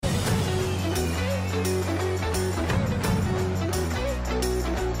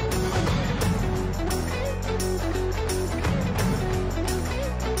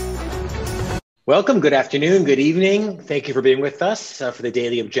Welcome. Good afternoon. Good evening. Thank you for being with us for the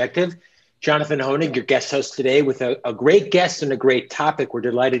Daily Objective. Jonathan Hoenig, your guest host today, with a great guest and a great topic. We're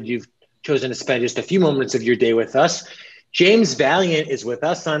delighted you've chosen to spend just a few moments of your day with us. James Valliant is with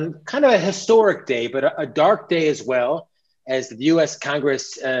us on kind of a historic day, but a dark day as well, as the U.S.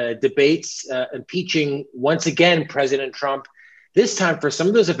 Congress debates impeaching once again President Trump, this time for some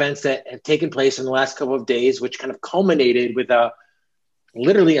of those events that have taken place in the last couple of days, which kind of culminated with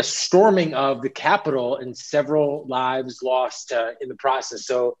literally a storming of the Capitol and several lives lost in the process.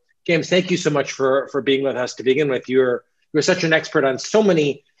 So, James, thank you so much for being with us to begin with. You're such an expert on so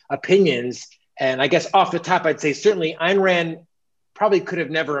many opinions. And I guess off the top, I'd say certainly Ayn Rand probably could have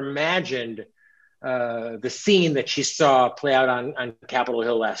never imagined the scene that she saw play out on Capitol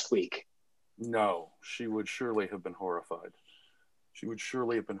Hill last week. No, she would surely have been horrified. She would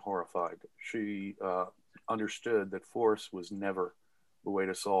surely have been horrified. She understood that force was never the way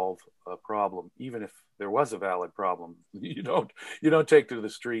to solve a problem, even if there was a valid problem. You don't take to the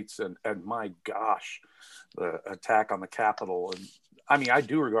streets and my gosh, the attack on the Capitol. And I mean, I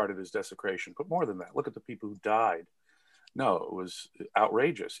do regard it as desecration, but more than that, look at the people who died. No, it was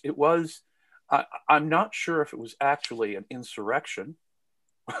outrageous. It was, I'm not sure if it was actually an insurrection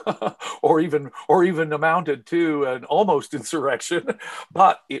or even amounted to an almost insurrection,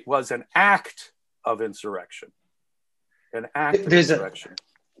 but it was an act of insurrection. An act of insurrection.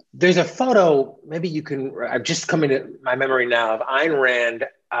 There's a photo, maybe you can, I'm just coming to my memory now, of Ayn Rand,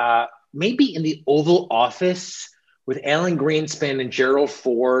 maybe in the Oval Office with Alan Greenspan and Gerald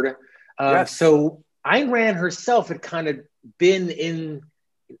Ford. Yes. So Ayn Rand herself had kind of been in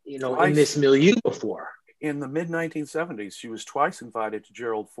this milieu before. In the mid-1970s, she was twice invited to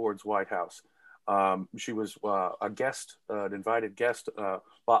Gerald Ford's White House. She was a guest, an invited guest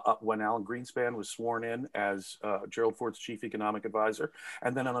when Alan Greenspan was sworn in as Gerald Ford's chief economic advisor,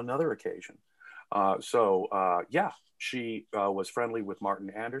 and then on another occasion. She was friendly with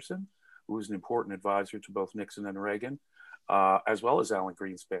Martin Anderson, who was an important advisor to both Nixon and Reagan, as well as Alan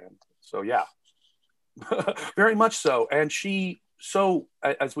Greenspan. So yeah, very much so. And so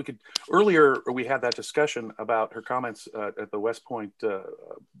as we could earlier, we had that discussion about her comments at the West Point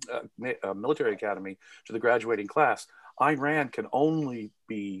Military Academy to the graduating class. Ayn Rand can only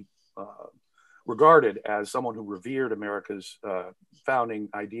be regarded as someone who revered America's founding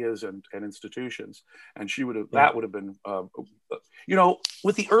ideas and institutions. And that would have been,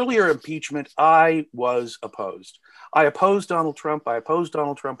 with the earlier impeachment, I was opposed. I opposed Donald Trump. I opposed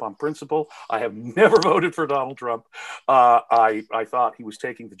Donald Trump on principle. I have never voted for Donald Trump. I thought he was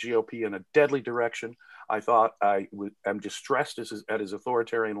taking the GOP in a deadly direction. I thought am distressed at his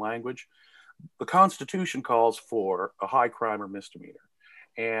authoritarian language. The Constitution calls for a high crime or misdemeanor.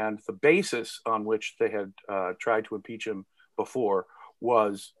 And the basis on which they had tried to impeach him before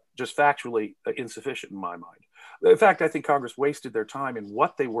was just factually insufficient in my mind. In fact, I think Congress wasted their time in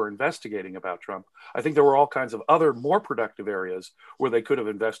what they were investigating about Trump. I think there were all kinds of other more productive areas where they could have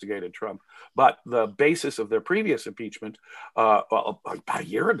investigated Trump. But the basis of their previous impeachment, about a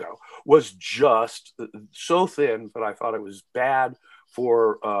year ago, was just so thin that I thought it was bad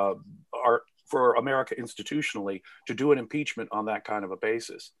for America institutionally to do an impeachment on that kind of a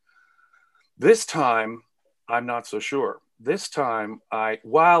basis. This time, I'm not so sure. This time,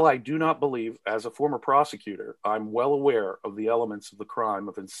 while I do not believe, as a former prosecutor, I'm well aware of the elements of the crime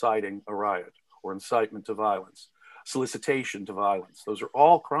of inciting a riot or incitement to violence, solicitation to violence. Those are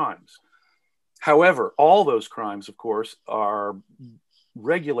all crimes. However, all those crimes, of course, are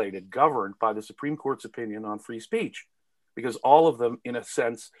regulated, governed by the Supreme Court's opinion on free speech, because all of them, in a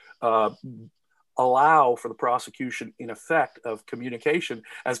sense, allow for the prosecution, in effect, of communication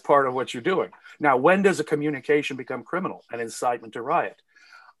as part of what you're doing. Now, when does a communication become criminal? An incitement to riot?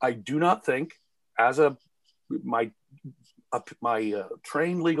 I do not think, my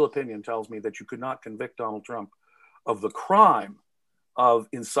trained legal opinion tells me that you could not convict Donald Trump of the crime of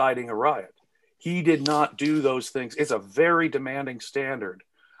inciting a riot. He did not do those things. It's a very demanding standard.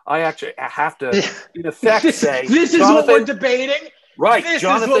 I actually have to, in effect, say, this is what we're debating. Right, this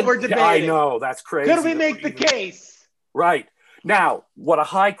Jonathan, is what we're debating. I know, that's crazy. Could we make the case? Right. Now, what a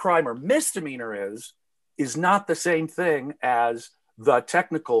high crime or misdemeanor is not the same thing as the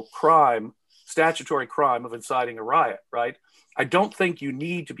technical crime, statutory crime of inciting a riot, right? I don't think you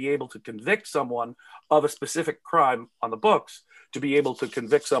need to be able to convict someone of a specific crime on the books to be able to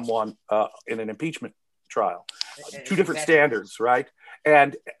convict someone in an impeachment trial. Two different standards, right?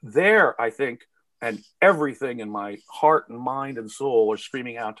 And there, I think, and everything in my heart and mind and soul are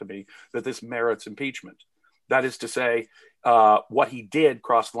screaming out to me that this merits impeachment. That is to say, what he did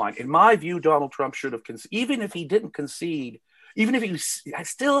crossed the line. In my view, Donald Trump should have, even if he didn't concede even if he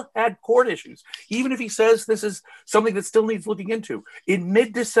still had court issues, even if he says this is something that still needs looking into, in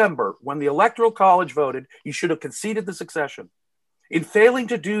mid-December, when the Electoral College voted, he should have conceded the succession. In failing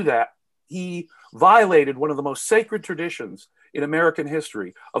to do that, he violated one of the most sacred traditions in American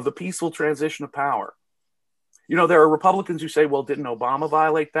history of the peaceful transition of power. You know, there are Republicans who say, well, didn't Obama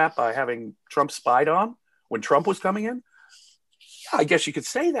violate that by having Trump spied on when Trump was coming in? Yeah, I guess you could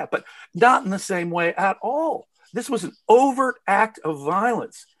say that, but not in the same way at all. This was an overt act of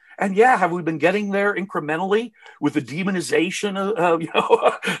violence. And yeah, have we been getting there incrementally with the demonization of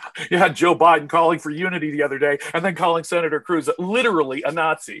you had Joe Biden calling for unity the other day and then calling Senator Cruz literally a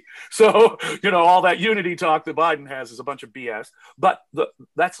Nazi. So, all that unity talk that Biden has is a bunch of BS. But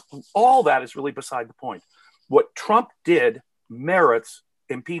that's all that is really beside the point. What Trump did merits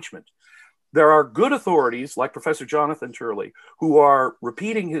impeachment. There are good authorities like Professor Jonathan Turley who are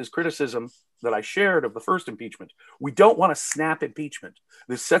repeating his criticism that I shared of the first impeachment. We don't want to snap impeachment.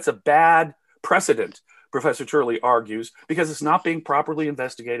 This sets a bad precedent, Professor Turley argues, because it's not being properly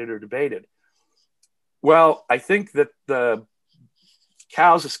investigated or debated. Well, I think that the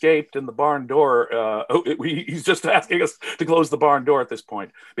cows escaped and the barn door, he's just asking us to close the barn door at this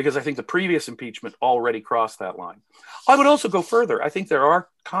point, because I think the previous impeachment already crossed that line. I would also go further. I think there are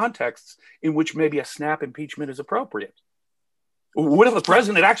contexts in which maybe a snap impeachment is appropriate. What if the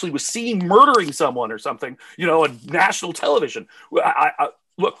president actually was seen murdering someone or something, on national television?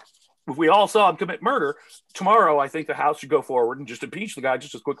 Look, if we all saw him commit murder, tomorrow I think the House should go forward and just impeach the guy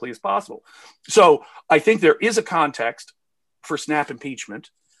just as quickly as possible. So I think there is a context for snap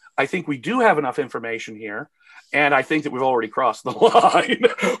impeachment. I think we do have enough information here. And I think that we've already crossed the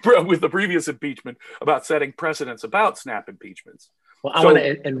line with the previous impeachment about setting precedents about snap impeachments. Well, I want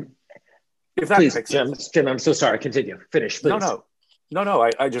to... If that please, makes sense. Jim, I'm so sorry. Continue. Finish, please. No.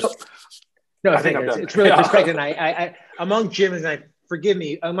 I just... No, I think it's really perspective. And I among Jim's, and forgive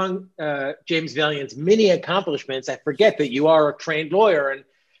me, among James Valliant's many accomplishments, I forget that you are a trained lawyer,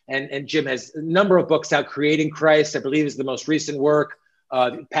 and Jim has a number of books out. Creating Christ, I believe, is the most recent work.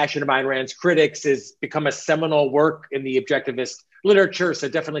 Passion of Ayn Rand's Critics has become a seminal work in the objectivist literature, so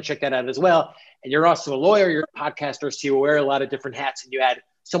definitely check that out as well. And you're also a lawyer, you're a podcaster, so you wear a lot of different hats, and you add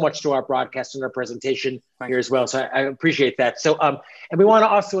so much to our broadcast and our presentation here as well. So I appreciate that. So, and we want to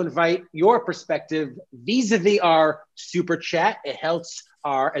also invite your perspective vis-a-vis our super chat. It helps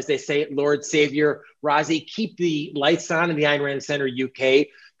our, as they say, Lord Savior Razi keep the lights on in the Ayn Rand Center UK,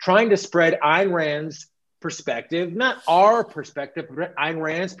 trying to spread Ayn Rand's perspective, not our perspective, but Ayn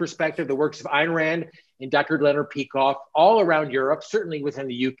Rand's perspective, the works of Ayn Rand and Dr. Leonard Peikoff all around Europe, certainly within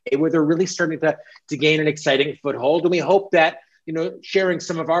the UK, where they're really starting to gain an exciting foothold. And we hope that sharing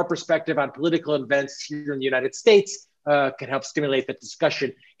some of our perspective on political events here in the United States can help stimulate the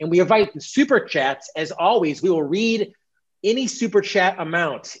discussion. And we invite the super chats. As always, we will read any super chat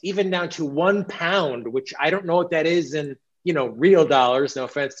amount, even down to £1, which I don't know what that is in, real dollars. No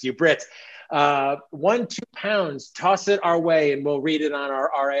offense to you Brits. £1-2, toss it our way, and we'll read it on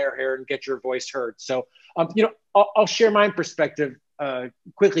our air here and get your voice heard. So, I'll share my perspective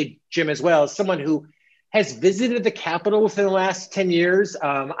quickly, Jim, as well, as someone who has visited the Capitol within the last 10 years.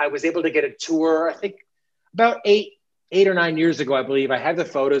 I was able to get a tour, I think about eight or 9 years ago, I believe. I have the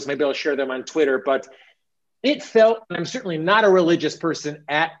photos. Maybe I'll share them on Twitter, but it felt, and I'm certainly not a religious person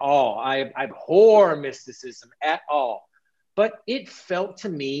at all. I abhor mysticism at all, but it felt to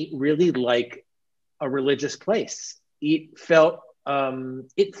me really like a religious place. It felt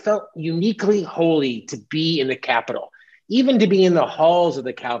uniquely holy to be in the Capitol. Even to be in the halls of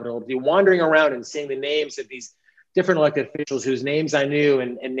the Capitol, to be wandering around and seeing the names of these different elected officials whose names I knew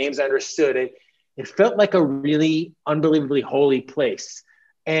and names I understood, it felt like a really unbelievably holy place.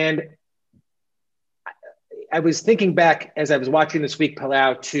 And I was thinking back as I was watching this week play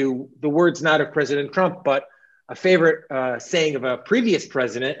out to the words not of President Trump, but a favorite saying of a previous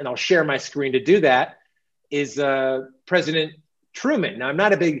president, and I'll share my screen to do that, is President Truman. Now, I'm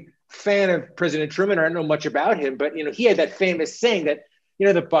not a big fan of President Truman, or I don't know much about him, but he had that famous saying that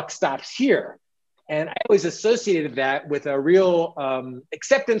the buck stops here, and I always associated that with a real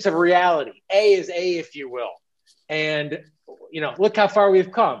acceptance of reality. A is A, if you will, and look how far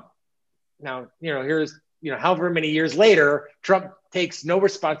we've come. Now here's however many years later, Trump takes no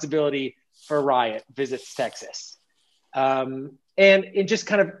responsibility for a riot, visits Texas, and in just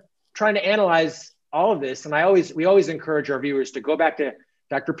kind of trying to analyze all of this, and we always encourage our viewers to go back to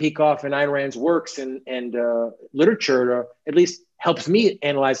Dr. Peikoff and Ayn Rand's works and literature, at least helps me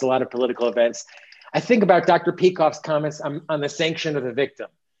analyze a lot of political events. I think about Dr. Peikoff's comments on the sanction of the victim.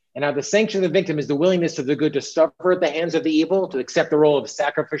 And how the sanction of the victim is the willingness of the good to suffer at the hands of the evil, to accept the role of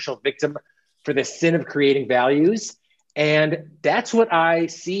sacrificial victim for the sin of creating values. And that's what I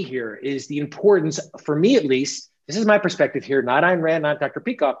see here is the importance, for me at least, this is my perspective here, not Ayn Rand, not Dr.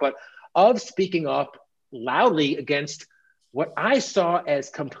 Peacock, but of speaking up loudly against what I saw as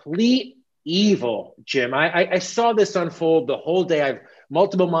complete evil, Jim. I saw this unfold the whole day. I've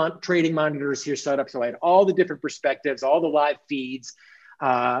multiple trading monitors here set up, so I had all the different perspectives, all the live feeds.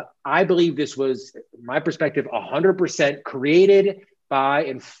 I believe this was, my perspective, 100% created by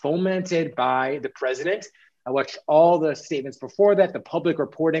and fomented by the president. I watched all the statements before that, the public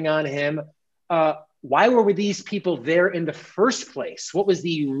reporting on him. Why were these people there in the first place? What was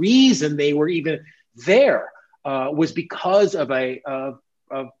the reason they were even there? Was because of the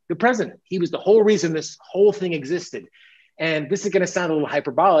president. He was the whole reason this whole thing existed. And this is going to sound a little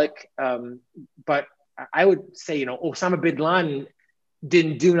hyperbolic, but I would say, Osama bin Laden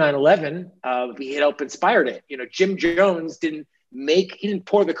didn't do 9/11. He helped inspired it. Jim Jones he didn't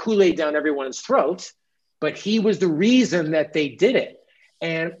pour the Kool-Aid down everyone's throat, but he was the reason that they did it.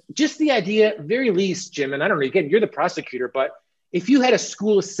 And just the idea, very least, Jim, and I don't know, again, you're the prosecutor, but if you had a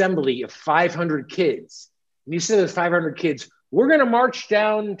school assembly of 500 kids, and you said to those 500 kids, we're going to march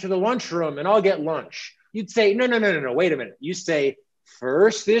down to the lunchroom and I'll get lunch. You'd say, no, wait a minute. You say,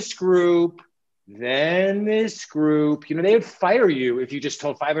 first this group, then this group. They would fire you if you just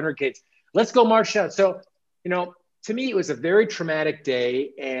told 500 kids, let's go march down. So, to me, it was a very traumatic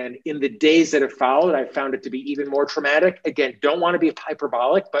day. And in the days that have followed, I found it to be even more traumatic. Again, don't want to be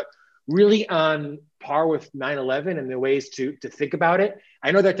hyperbolic, but really on par with 9/11 and the ways to think about it.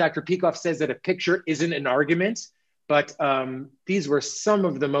 I know that Dr. Peacock says that a picture isn't an argument, but these were some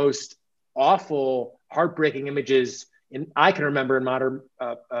of the most awful, heartbreaking images I can remember in modern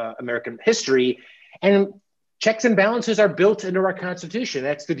American history. And checks and balances are built into our Constitution.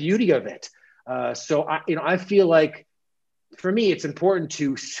 That's the beauty of it. So I feel like, for me, it's important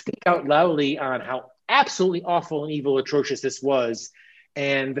to speak out loudly on how absolutely awful and evil, atrocious this was.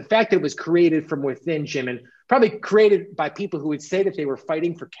 And the fact that it was created from within, Jim, and probably created by people who would say that they were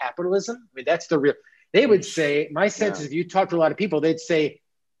fighting for capitalism. I mean, that's the real, they would say, my sense is, if you talk to a lot of people, they'd say,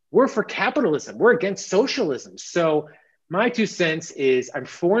 we're for capitalism. We're against socialism. So my 2 cents is, I'm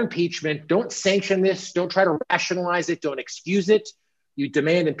for impeachment. Don't sanction this. Don't try to rationalize it. Don't excuse it. You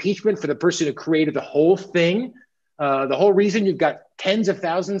demand impeachment for the person who created the whole thing. The whole reason you've got tens of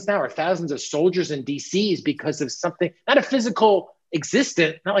thousands now or thousands of soldiers in DC is because of something, not a physical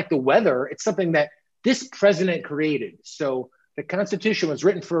existent, not like the weather. It's something that this president created. So the Constitution was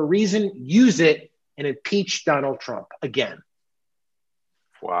written for a reason. Use it and impeach Donald Trump again.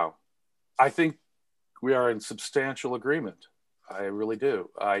 Wow. I think we are in substantial agreement. I really do.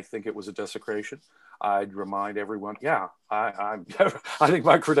 I think it was a desecration. I'd remind everyone, I think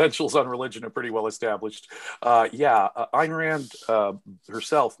my credentials on religion are pretty well established. Ayn Rand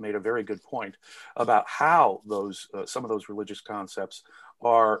herself made a very good point about how some of those religious concepts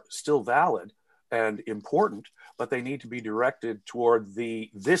are still valid and important, but they need to be directed toward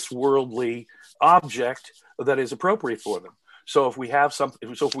this worldly object that is appropriate for them. So if we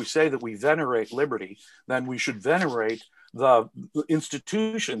say that we venerate liberty, then we should venerate the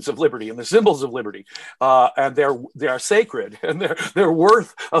institutions of liberty and the symbols of liberty, and they are sacred and they're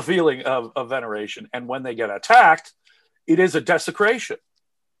worth a feeling of veneration. And when they get attacked, it is a desecration,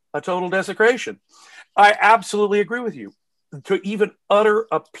 a total desecration. I absolutely agree with you. To even utter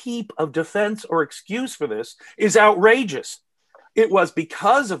a peep of defense or excuse for this is outrageous. It was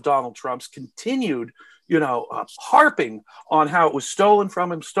because of Donald Trump's continued harping on how it was stolen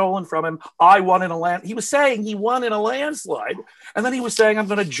from him. I won in a land. He was saying he won in a landslide. And then he was saying, I'm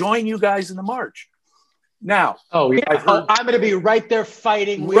going to join you guys in the march. Now, I'm going to be right there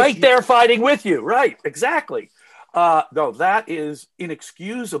fighting with you. Right. Exactly. No, that is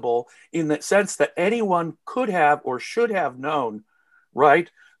inexcusable in the sense that anyone could have or should have known, right,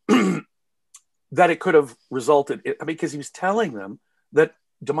 that it could have resulted. Because he was telling them that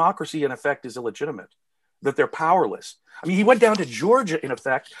democracy, in effect, is illegitimate, that they're powerless. He went down to Georgia, in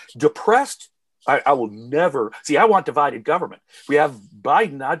effect, depressed. I will never see. I want divided government. If we have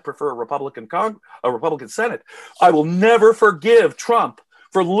Biden, I'd prefer a Republican Senate. I will never forgive Trump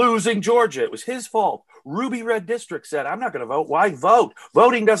for losing Georgia. It was his fault. Ruby Red District said, I'm not going to vote. Why vote?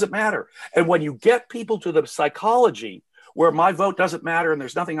 Voting doesn't matter. And when you get people to the psychology where my vote doesn't matter and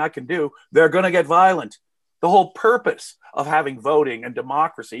there's nothing I can do, they're going to get violent. The whole purpose of having voting and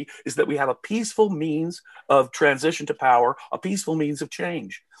democracy is that we have a peaceful means of transition to power, a peaceful means of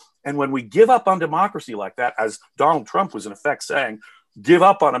change. And when we give up on democracy like that, as Donald Trump was in effect saying, give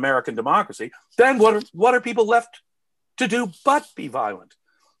up on American democracy, then what are people left to do but be violent?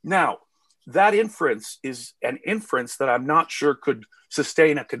 Now, that inference is an inference that I'm not sure could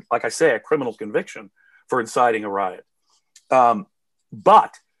sustain, a criminal conviction for inciting a riot.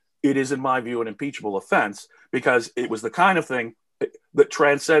 But it is, in my view, an impeachable offense because it was the kind of thing that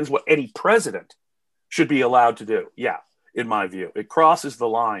transcends what any president should be allowed to do. Yeah, in my view, it crosses the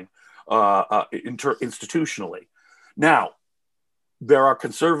line institutionally. Now, there are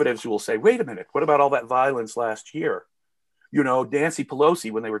conservatives who will say, wait a minute, what about all that violence last year? You know, Nancy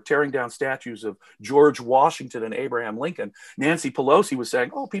Pelosi, when they were tearing down statues of George Washington and Abraham Lincoln, Nancy Pelosi was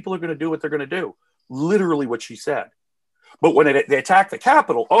saying, oh, people are going to do what they're going to do. Literally what she said. But when they attacked the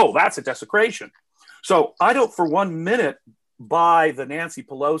Capitol, oh, that's a desecration. So I don't for 1 minute buy the Nancy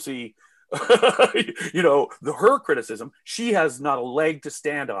Pelosi, her criticism. She has not a leg to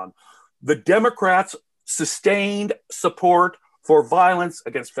stand on. The Democrats' sustained support for violence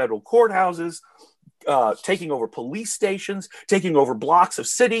against federal courthouses, taking over police stations, taking over blocks of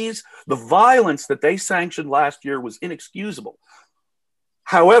cities. The violence that they sanctioned last year was inexcusable.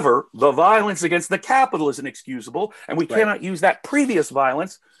 However, the violence against the Capitol is inexcusable, and we cannot use that previous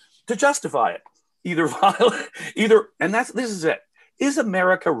violence to justify it. This is it. Is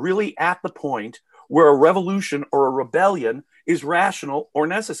America really at the point where a revolution or a rebellion is rational or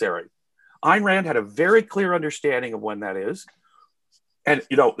necessary? Ayn Rand had a very clear understanding of when that is. And,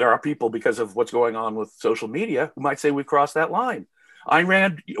 there are people, because of what's going on with social media, who might say we've crossed that line. Ayn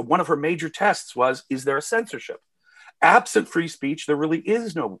Rand, one of her major tests was, is there a censorship? Absent free speech, there really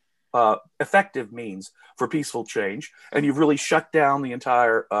is no effective means for peaceful change. And you've really shut down the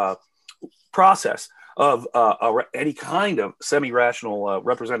entire process of any kind of semi-rational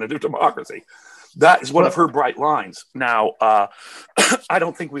representative democracy. That is one of her bright lines. Now, I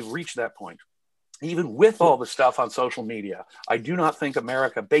don't think we've reached that point. Even with all the stuff on social media, I do not think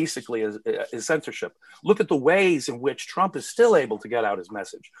America basically is censorship. Look at the ways in which Trump is still able to get out his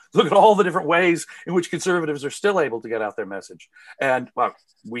message. Look at all the different ways in which conservatives are still able to get out their message. And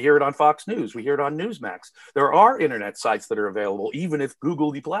we hear it on Fox News. We hear it on Newsmax. There are internet sites that are available, even if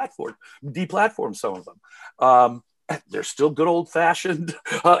Google deplatforms some of them. They're still good old-fashioned,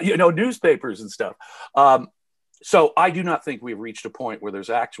 newspapers and stuff. So I do not think we've reached a point where there's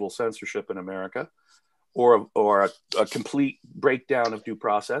actual censorship in America or a complete breakdown of due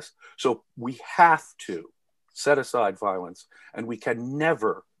process. So we have to set aside violence, and we can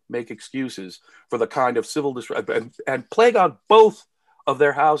never make excuses for the kind of civil disruption and plague on both of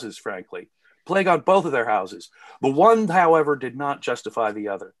their houses, frankly. Plague on both of their houses. The one, however, did not justify the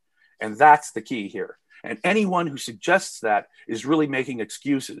other. And that's the key here. And anyone who suggests that is really making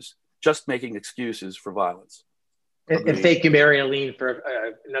excuses, just making excuses for violence. And thank you, Mary Aline, for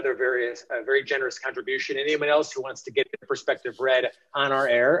another very generous contribution. Anyone else who wants to get their perspective read on our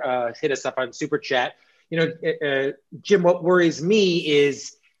air, hit us up on Super Chat. Jim, what worries me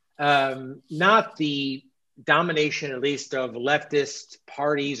is not the domination, at least, of leftist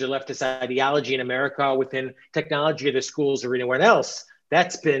parties or leftist ideology in America within technology or the schools or anywhere else.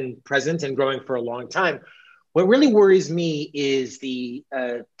 That's been present and growing for a long time. What really worries me is the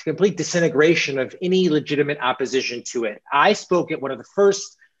complete disintegration of any legitimate opposition to it. I spoke at one of the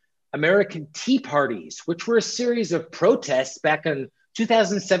first American Tea Parties, which were a series of protests back in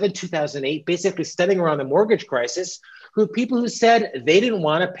 2007, 2008, basically stemming around the mortgage crisis, people who said they didn't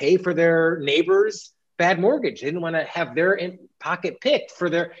want to pay for their neighbor's bad mortgage. They didn't want to have their pocket picked for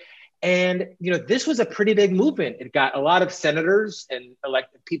their... And, this was a pretty big movement. It got a lot of senators and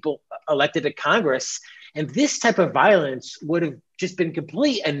people elected to Congress. And this type of violence would have just been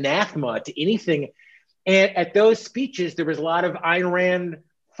complete anathema to anything. And at those speeches, there was a lot of Ayn Rand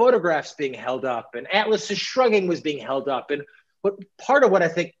photographs being held up, and Atlas Shrugging was being held up. And part of what I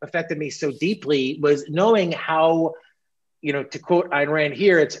think affected me so deeply was knowing how, to quote Ayn Rand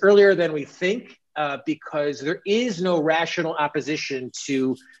here, it's earlier than we think, because there is no rational opposition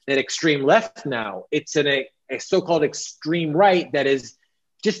to that extreme left now. It's a so-called extreme right that is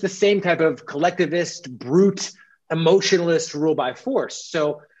just the same type of collectivist, brute, emotionless rule by force.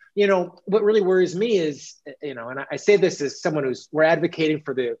 So, what really worries me is, and I say this as someone we're advocating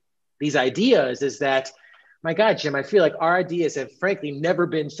for these ideas, is that, my God, Jim, I feel like our ideas have frankly never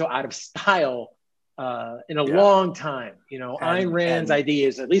been so out of style in a long time. Ayn Rand's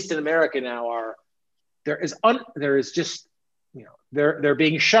ideas, at least in America now, they're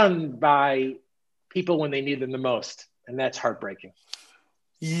being shunned by people when they need them the most. And that's heartbreaking.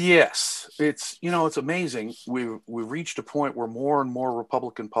 Yes, it's amazing. We've reached a point where more and more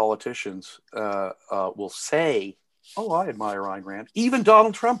Republican politicians will say, "Oh, I admire Ayn Rand." Even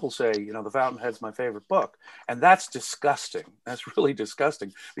Donald Trump will say, "The Fountainhead's my favorite book," and that's disgusting. That's really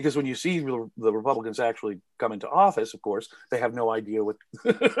disgusting, because when you see the Republicans actually come into office, of course, they have no idea what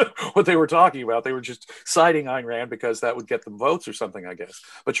what they were talking about. They were just citing Ayn Rand because that would get them votes or something, I guess.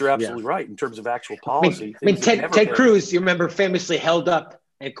 But you're absolutely right. In terms of actual policy, Ted Cruz, you remember, famously held up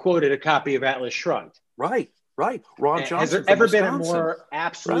and quoted a copy of Atlas Shrugged. Right. Ron Johnson. Has there ever been a more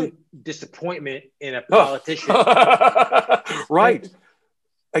absolute disappointment in a politician? Right.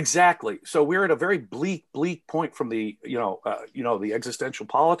 Exactly. So we're at a very bleak point from the, the existential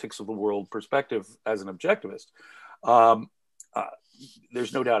politics of the world perspective as an objectivist.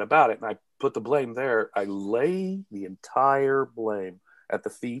 There's no doubt about it. And I put the blame there. I lay the entire blame at the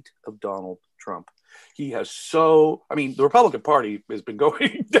feet of Donald Trump. He has the Republican Party has been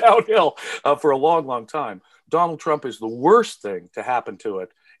going downhill for a long, long time. Donald Trump is the worst thing to happen to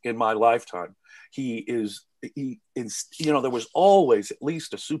it in my lifetime. There was always at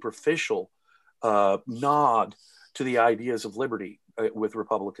least a superficial nod to the ideas of liberty with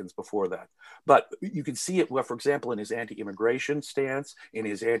Republicans before that. But you can see it, for example, in his anti-immigration stance, in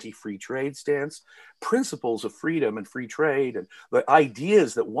his anti-free trade stance, principles of freedom and free trade, and the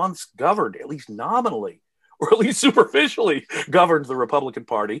ideas that once governed, at least nominally, or at least superficially governed the Republican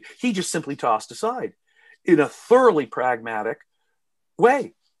Party, he just simply tossed aside in a thoroughly pragmatic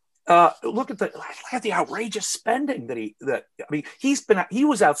way. Look at the outrageous spending he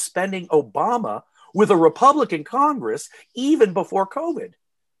was outspending Obama with a Republican Congress even before COVID.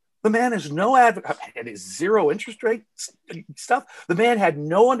 The man is no advocate, and his zero interest rate stuff. The man had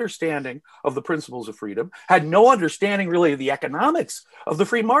no understanding of the principles of freedom, had no understanding really of the economics of the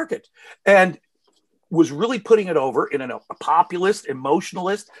free market, and was really putting it over in a populist,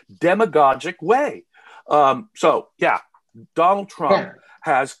 emotionalist, demagogic way. Donald Trump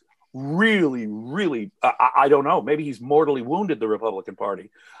has really, really, I don't know, maybe he's mortally wounded the Republican Party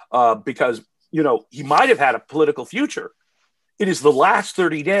because, he might have had a political future. It is the last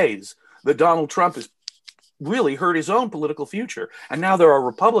 30 days that Donald Trump has really hurt his own political future. And now there are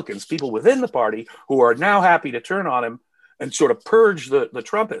Republicans, people within the party, who are now happy to turn on him and sort of purge the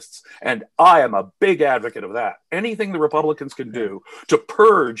Trumpists. And I am a big advocate of that. Anything the Republicans can do to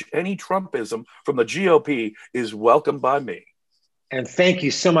purge any Trumpism from the GOP is welcomed by me. And thank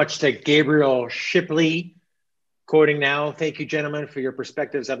you so much to Gabriel Shipley, quoting now. Thank you, gentlemen, for your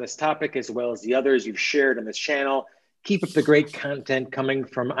perspectives on this topic, as well as the others you've shared on this channel. Keep up the great content coming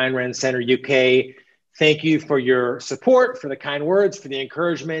from Ayn Rand Center UK. Thank you for your support, for the kind words, for the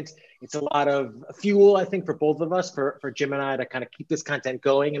encouragement. It's a lot of fuel, I think, for both of us, for Jim and I, to kind of keep this content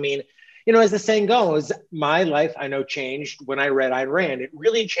going. I mean, as the saying goes, my life, I know, changed when I read Ayn Rand. It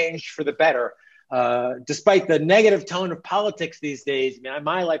really changed for the better. Despite the negative tone of politics these days,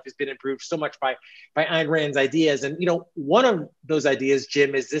 my life has been improved so much by Ayn Rand's ideas. And, one of those ideas,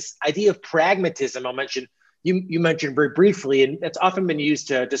 Jim, is this idea of pragmatism. I'll mention, you mentioned very briefly, and that's often been used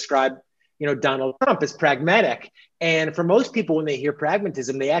to describe, Donald Trump as pragmatic. And for most people, when they hear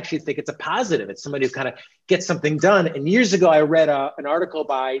pragmatism, they actually think it's a positive. It's somebody who kind of gets something done. And years ago, I read an article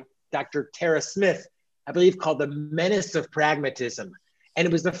by Dr. Tara Smith, I believe, called The Menace of Pragmatism. And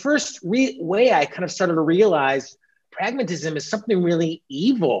it was the first way I kind of started to realize pragmatism is something really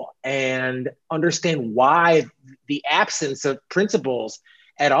evil, and understand why the absence of principles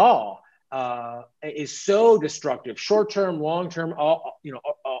at all is so destructive, short-term, long-term,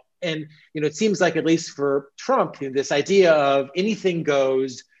 and it seems like, at least for Trump, this idea of anything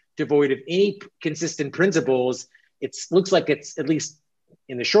goes, devoid of any consistent principles, it looks like it's, at least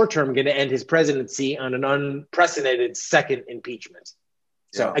in the short term, going to end his presidency on an unprecedented second impeachment.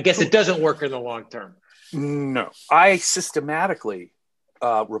 So I guess it doesn't work in the long term. No, I systematically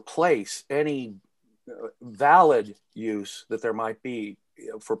replace any valid use that there might be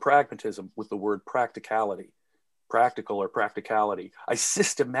for pragmatism with the word practicality, practical or practicality. I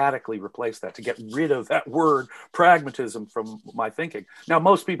systematically replace that to get rid of that word pragmatism from my thinking. Now,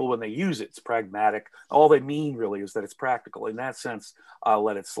 most people, when they use it, it's pragmatic. All they mean really is that it's practical. In that sense, I'll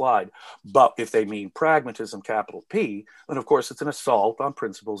let it slide. But if they mean pragmatism, capital P, then of course it's an assault on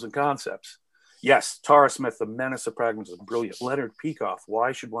principles and concepts. Yes, Tara Smith, The Menace of Pragmatism, brilliant. Leonard Peikoff,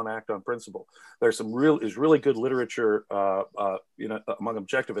 Why Should One Act on Principle? There's really good literature among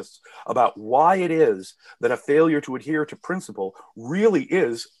objectivists about why it is that a failure to adhere to principle really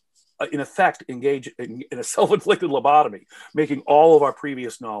is, in effect, engage in a self-inflicted lobotomy, making all of our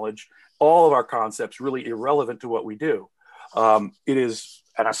previous knowledge, all of our concepts really irrelevant to what we do. It is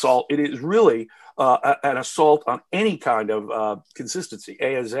an assault. It is really an assault on any kind of consistency,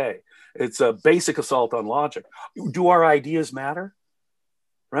 A as A. It's a basic assault on logic. Do our ideas matter?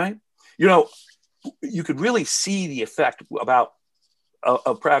 Right? You could really see the effect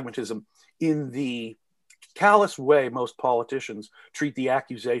of pragmatism in the callous way most politicians treat the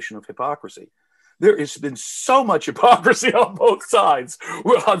accusation of hypocrisy. There has been so much hypocrisy on both sides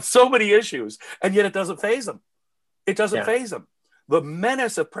on so many issues, and yet it doesn't faze them. It doesn't faze them. The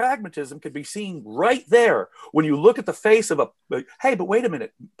menace of pragmatism can be seen right there when you look at the face of hey, but wait a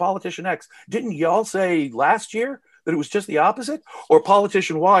minute, politician X, didn't y'all say last year that it was just the opposite? Or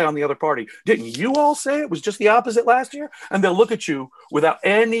politician Y on the other party, didn't you all say it was just the opposite last year? And they'll look at you without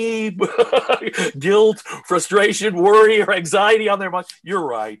any guilt, frustration, worry, or anxiety on their mind. You're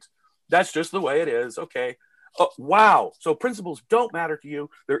right. That's just the way it is. Okay. Wow. So principles don't matter to you.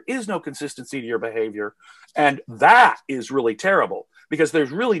 There is no consistency to your behavior. And that is really terrible, because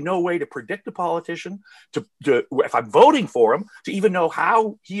there's really no way to predict a politician, to if I'm voting for him, to even know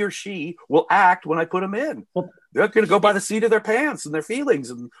how he or she will act when I put him in. Well, they're going to go by the seat of their pants and their feelings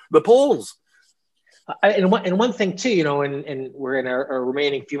and the polls. And one thing too, you know, and we're in our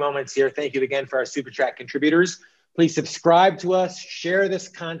remaining few moments here. Thank you again for our Super Chat contributors. Please subscribe to us, share this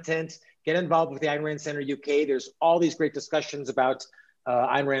content, get involved with the Ayn Rand Center UK. There's all these great discussions about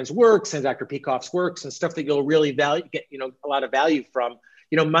Ayn Rand's works and Dr. Peikoff's works and stuff that you'll really get, you know, a lot of value from.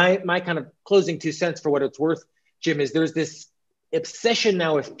 You know, my kind of closing 2 cents for what it's worth, Jim, is there's this obsession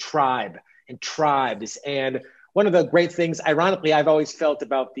now with tribe and tribes. And one of the great things, ironically, I've always felt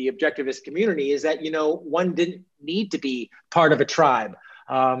about the objectivist community is that, you know, one didn't need to be part of a tribe.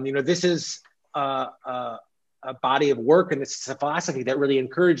 You know, this is a body of work, and this is a philosophy that really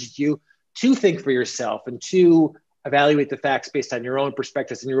encourages you to think for yourself and to evaluate the facts based on your own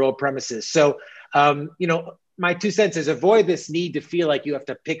perspectives and your own premises. So, you know, my 2 cents is avoid this need to feel like you have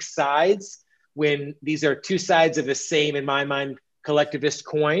to pick sides when these are two sides of the same, in my mind, collectivist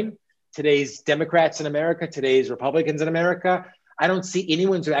coin. Today's Democrats in America, today's Republicans in America. I don't see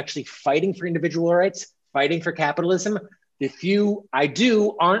anyone who's actually fighting for individual rights, fighting for capitalism. The few I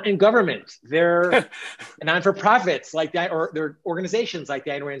do aren't in government. They're non-for-profits like that, or they're organizations like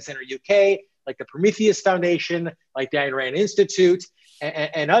the Ayn Rand Center UK, like the Prometheus Foundation, like the Ayn Rand Institute,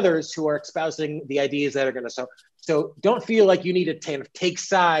 and others who are espousing the ideas that are going to. So don't feel like you need to kind of take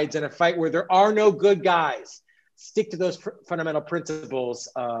sides in a fight where there are no good guys. Stick to those fundamental principles.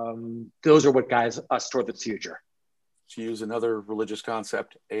 Those are what guides us toward the future. To use another religious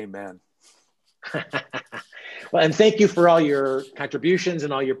concept, amen. Well, and thank you for all your contributions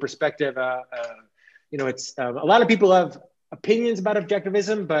and all your perspective. You know, it's a lot of people have opinions about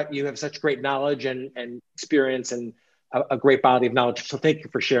objectivism, but you have such great knowledge and experience and a great body of knowledge. So thank you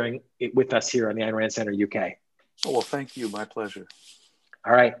for sharing it with us here on the Ayn Rand Center UK. Oh, well, thank you. My pleasure.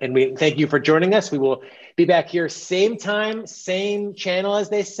 All right. And we thank you for joining us. We will be back here same time, same channel, as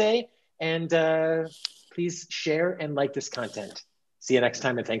they say. And please share and like this content. See you next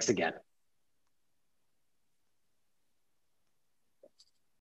time, and thanks again.